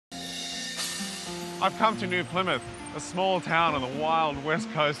I've come to New Plymouth, a small town on the wild west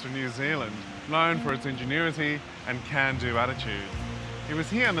coast of New Zealand, known for its ingenuity and can-do attitude. It was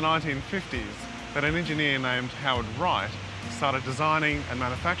here in the 1950s that an engineer named Howard Wright started designing and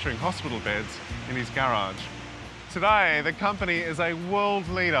manufacturing hospital beds in his garage. Today, the company is a world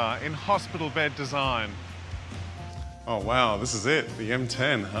leader in hospital bed design. Oh wow, this is it, the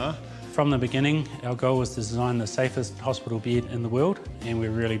M10, huh? From the beginning, our goal was to design the safest hospital bed in the world, and we're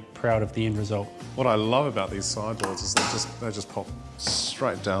really proud of the end result. What I love about these sideboards is they just pop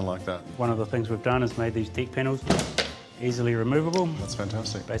straight down like that. One of the things we've done is made these deck panels easily removable. That's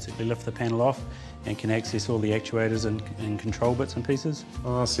fantastic. Basically lift the panel off and can access all the actuators and control bits and pieces.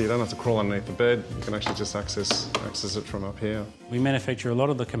 Oh, so you don't have to crawl underneath the bed, you can actually just access it from up here. We manufacture a lot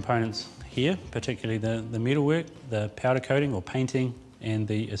of the components here, particularly the metalwork, the powder coating or painting, and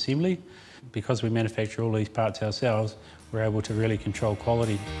the assembly. Because we manufacture all these parts ourselves, we're able to really control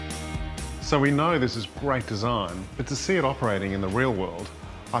quality. So we know this is great design, but to see it operating in the real world,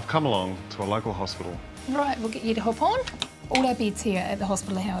 I've come along to a local hospital. Right, we'll get you to hop on. All our beds here at the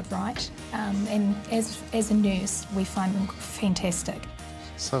hospital are Howard Wright, and as a nurse, we find them fantastic.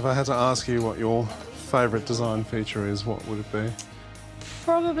 So if I had to ask you what your favourite design feature is, what would it be?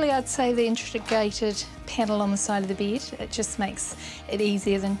 Probably I'd say the integrated panel on the side of the bed. It just makes it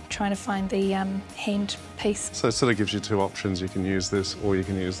easier than trying to find the hand piece. So it sort of gives you two options. You can use this or you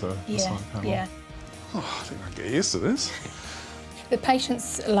can use the side panel. Yeah. Oh, I think I can get used to this. The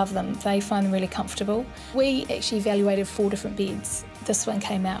patients love them. They find them really comfortable. We actually evaluated 4 different beds. This one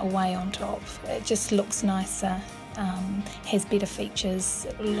came out way on top. It just looks nicer, has better features,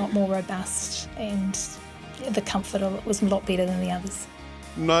 a lot more robust, and the comfort of it was a lot better than the others.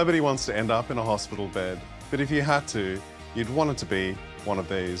 Nobody wants to end up in a hospital bed, but if you had to, you'd want it to be one of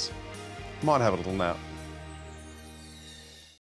these. Might have a little nap.